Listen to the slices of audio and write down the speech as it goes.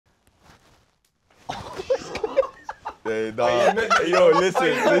Hey, nah. Yo, listen.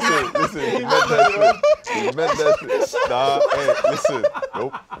 He meant that shit. Nah, hey, listen.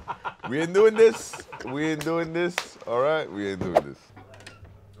 Nope. We ain't doing this. All right, we ain't doing this.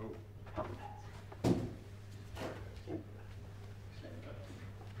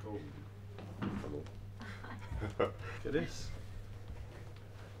 Look at this.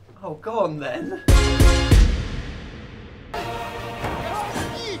 Oh, go on then.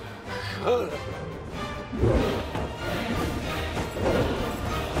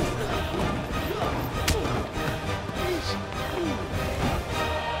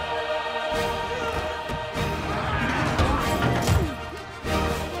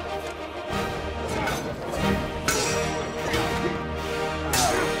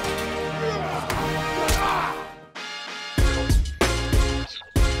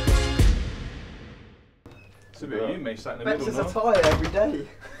 It's a bit of you, mate, sat in the Bex middle is now. a tie every day.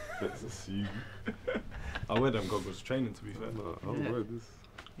 Let's assume. I wear them goggles training, to be fair. No, I'll wear this.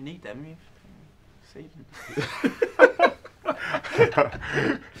 You need them, you see them.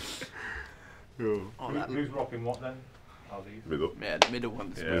 Yo. Oh, Who's rocking what then? I'll leave. Middle. Yeah, the middle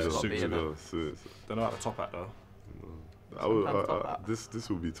one's got to be in it. Don't know how to top hat though. No. This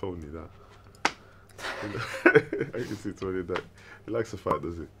will be Tony, that. I can see Tony that. He likes to fight,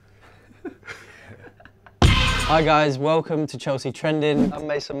 does he? Hi guys, welcome to Chelsea Trending. I'm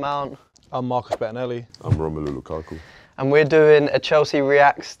Mason Mount. I'm Marcus Bettinelli. I'm Romelu Lukaku. And we're doing a Chelsea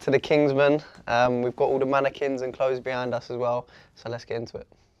Reacts to the Kingsman. We've got all the mannequins and clothes behind us as well, so let's get into it.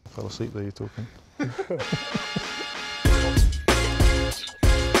 Fell asleep there, you talking.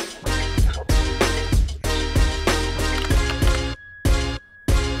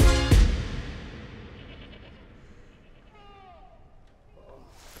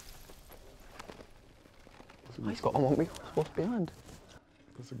 Oh, he's got on what's behind.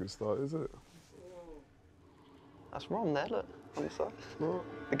 That's a good start, is it? That's Ron there, look, on the side. No.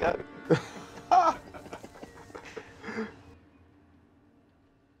 The goat.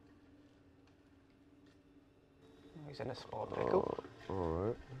 He's in a spot pickle. All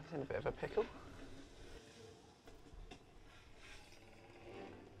right. He's in a bit of a pickle.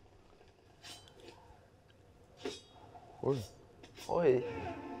 Oi. Oi.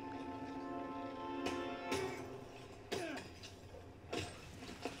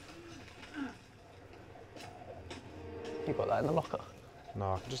 You got that in the locker?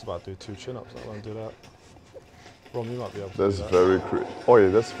 No, I can just about do 2 chin-ups. I won't do that. Ron, you might be able to That's do that. very creative. Oh yeah,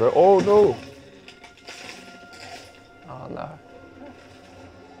 that's very. Oh no. Oh no.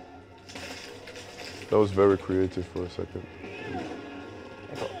 That was very creative for a second.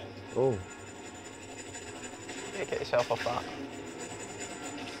 You got, Oh. yeah, get yourself off that.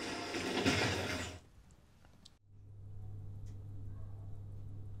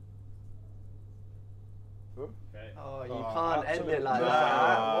 Oh, you can't end it like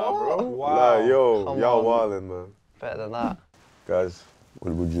that. Bro. Wow. Nah, yo, Come y'all on. wildin', man. Better than that. Guys,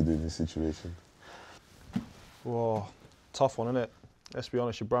 what would you do in this situation? Whoa, tough one, innit? Let's be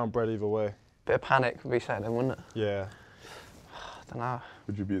honest, you're brown bread either way. Bit of panic would be saying then, wouldn't it? Yeah. I don't know.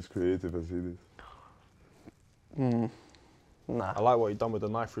 Would you be as creative as he is? Nah. I like what you done with the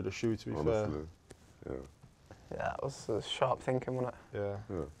knife through the shoe, to be Honestly. Yeah. Yeah, that was sharp thinking, wasn't fair.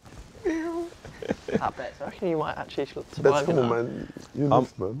 Yeah. it? I bet. I reckon you might actually That's survive. come You on, know? man. You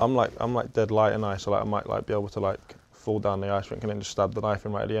lift, man. I'm like dead light in ice, so like I might like be able to like fall down the ice rink and then just stab the knife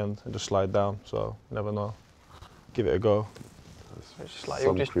in right at the end and just slide down. So you never know. Give it a go. It's just like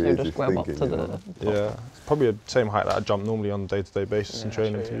Some you'll creative just grab up thinking, to you the know? top. Yeah, it's probably the same height that I jump normally on a day-to-day basis in Yeah,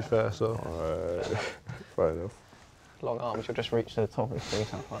 training. true, To be yeah. fair, so Alright. Fair enough. Long arms, you'll just reach to the top and swing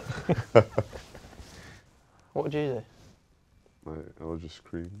yourself like. What would you do? Mate, I'll just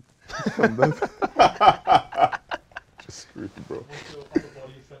scream. I'm done. Just scream, bro. What's your upper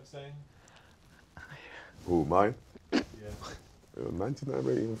body strength saying? Who, mine? Yeah. 99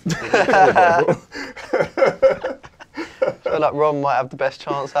 rating. Bro. I feel like Ron might have the best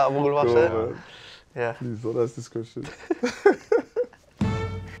chance out of all of us Go here. on, man. Yeah. Please don't ask this question.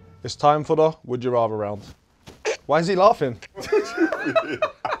 it's time for the Would You Rather round. Why is he laughing?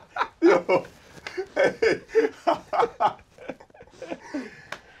 Yo.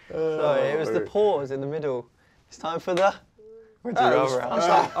 Sorry, it was the pause in the middle. It's time for the. Would you rather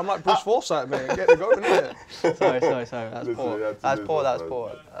round. I'm like Bruce Forsyth, man. Get it going, innit? Sorry. That's Listen, poor. you have to That's do poor. that, That's man.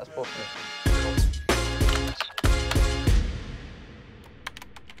 poor. That's poor.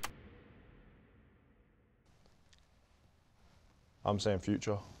 I'm saying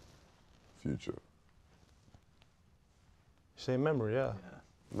future. Future. Saying memory, yeah.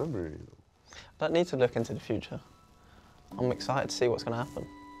 Memory. I don't need to look into the future. I'm excited to see what's going to happen.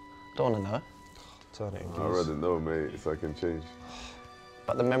 I don't want to know. Turn it in geese. I'd rather know, mate, so I can change.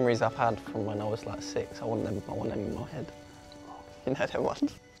 But the memories I've had from when I was like 6, I want them in my head. You know them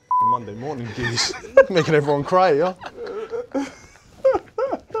ones. Monday morning geese. Making everyone cry, yeah?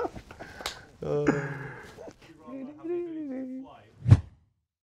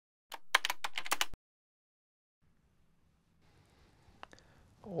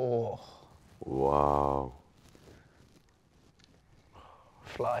 Oh, Wow.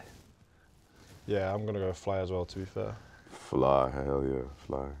 fly. Yeah, I'm gonna go fly as well, to be fair. Fly, hell yeah,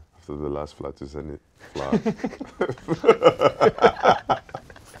 fly. After the last fly to send it, fly.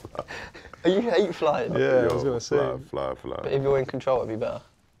 Oh, you hate flying? Yeah, I was gonna say. Fly. But if you're in control, it'd be better.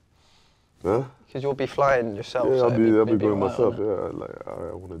 Huh? Because you'll be flying yourself. Yeah, so I'll be it'd going alright, myself, wouldn't yeah. Like,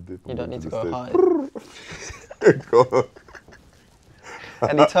 alright, I want to dip. You don't need to go high. Go on.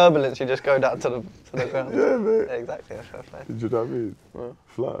 Any turbulence, you just go down to the ground. Yeah, mate. Yeah, exactly, that's fair play. Do you know what I mean? Yeah.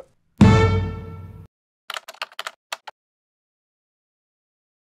 Fly.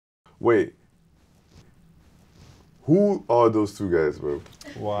 Wait. Who are those two guys, bro?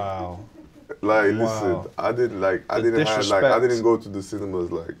 Wow. Like, Wow. listen, I didn't disrespect. go to the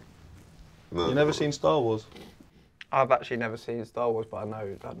cinemas, like. No, You never seen Star Wars? I've actually never seen Star Wars, but I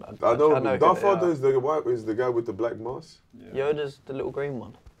know. I know. who Darth they are. Vader is the guy with the black mask. Yoda's the little green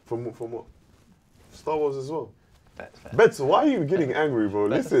one. From what? Star Wars as well. That's fair. Betts, why are you getting angry, bro?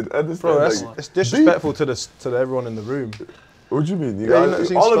 Listen, understand. Bro, like, it's disrespectful to everyone in the room. what do you mean? You Yeah, you've guys, not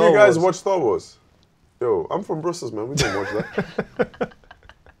seen all of Star you guys Wars. watch Star Wars? Yo, I'm from Brussels, man. We don't watch that.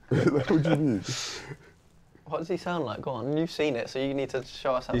 Like, what do you mean? What does he sound like? Go on, you've seen it, so you need to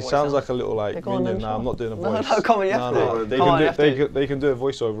show us how. He what sounds like a little like Yeah, go on minion. then, Nah, I'm show. not doing a No, voice. no, come on, you have to. They Come on, you can have do, to. they can do a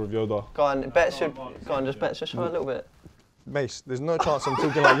voiceover of Yoda. Go on, Bet should. Go on, just show a little bit. Mace, there's no chance I'm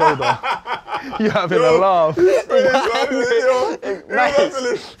talking like Yoda. You're having a laugh. Yo,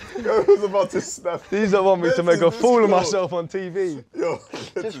 I was about to snap. These that want me to This make a is fool of cool. myself on TV. Yo,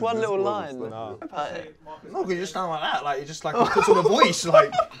 Just one little line. Nah. No, because you just sound like that. Like you just like put on a voice.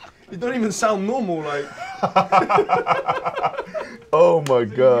 Like you don't even sound normal. Like Oh my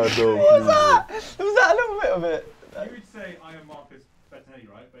God, no, please. Was that a little bit of it? You would say I am Marcus Bettinelli,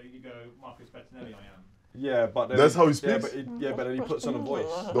 right? But you go Marcus Bettinelli, I am. yeah, but then, That's how he Yeah, speaks? but then he puts on a voice.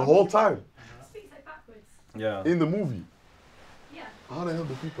 The whole time Speaks like backwards. Yeah. in the movie. Yeah. How the hell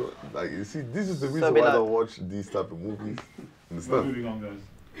do people like? You see, this is the So reason be why I like- don't watch these type of movies. Well, Understand? moving on goes.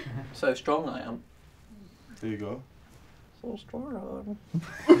 So strong I am. There you go. So strong.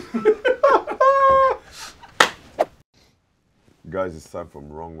 Guys, it's time for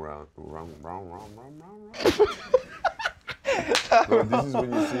wrong round. Wrong. No, this is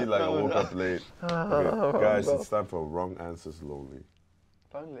when you see like I woke up late. Okay. Guys, it's time for wrong answers only.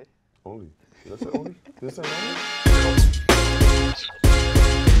 Only. Only. Did I say only? Did I say only?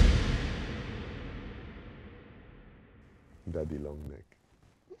 Daddy long neck.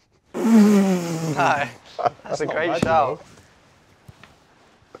 No, that's a great bad, you shout.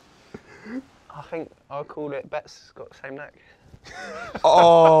 I think I'll call it Bet's got the same neck.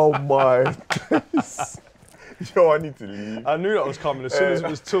 Oh my days. Yo, I need to leave. I knew that was coming. As soon as it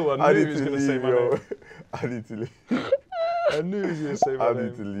was two, I knew he was going to say my yo. name. I need to leave. I knew he was going to say my I name.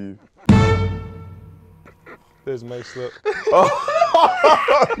 need to leave. There's Mace, look.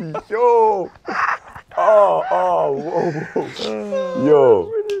 Yo. Whoa.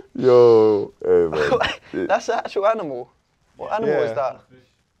 Yo. Hey, man. That's an actual animal. What animal Yeah. is that?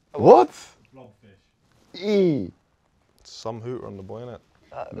 What? Blobfish. E. Some hooter on the boy, innit?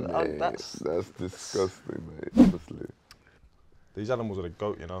 That's That's disgusting, mate. Honestly. These animals are the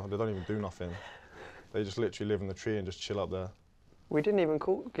goat, you know. They don't even do nothing. They just literally live in the tree and just chill up there. we didn't even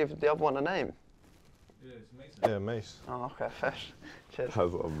give the other one a name. Yeah, it's amazing. Yeah, Mace. Oh, okay, fish. Cheers.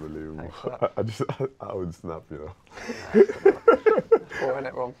 That's unbelievable. Thanks for that. I would snap, you know. Or in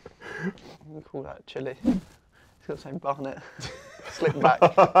it wrong. We call that chili. It's got the same barnet. Slick back.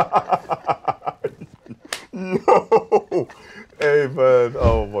 Yo. Hey, man.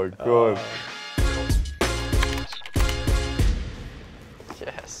 Oh my God.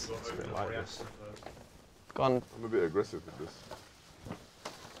 Yes. It's a bit like this. Gone. I'm a bit aggressive with this.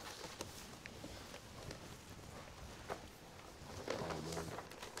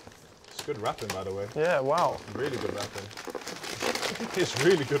 It's good rapping, by the way. Yeah, wow. Really good rapping. It's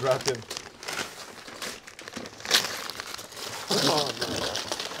really good rapping. Oh, man.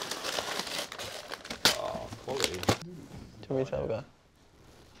 Oh, quality. Do you want me to have a go? I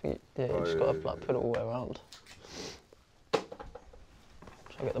think, yeah, you just got to like, put it all the way around. Shall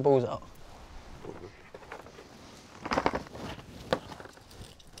I get the balls out?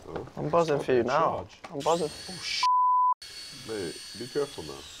 I'm buzzing for you now. Charge. I'm buzzing. Mate, be careful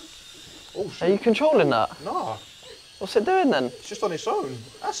now. Oh shit. Are you controlling that? Nah, What's it doing then? it's just on its own.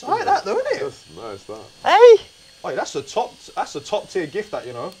 That's like that though, isn't it? That's nice, that. Hey! Wait, that's a top tier gift, that,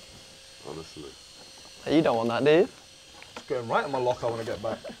 you know. Honestly. You don't want that, do you? It's going right in my locker when I get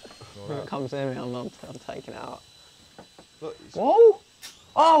back. When it comes in me, I'm taking it out. Look, it's, Whoa!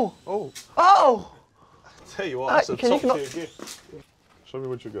 Oh! oh, Oh! tell you what, that's a Can you top not- tier gift. Show me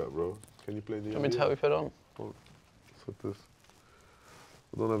what you got, bro. Can you play the Let me tell you, put it on. What's with this?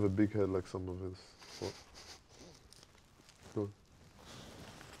 I don't have a big head like some of his. What?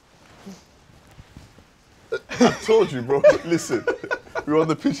 I told you, bro. Listen, we were on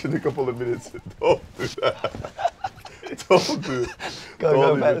the pitch in a couple of minutes. Don't do that. Don't do it. Go,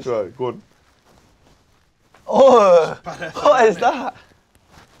 Don't even Bez. try. Go on. Oh! What is that?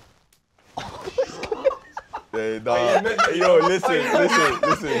 Hey, nah. Hey, yo, listen. He meant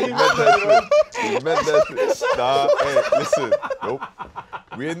that shit. He meant that shit. Nah, hey, listen. Nope.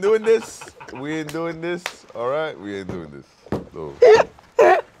 We ain't doing this. All right? We ain't doing this. No.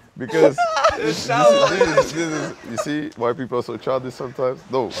 Because this is, you see why people are so childish sometimes?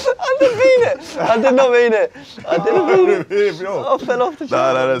 No. I didn't mean it. I did not mean it. I didn't mean it. Yo. I fell off the chair.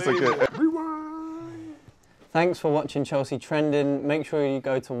 Nah, that's okay. Rewind. Thanks for watching Chelsea Trending. Make sure you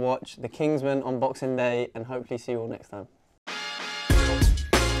go to watch The Kingsman on Boxing Day and hopefully see you all next time.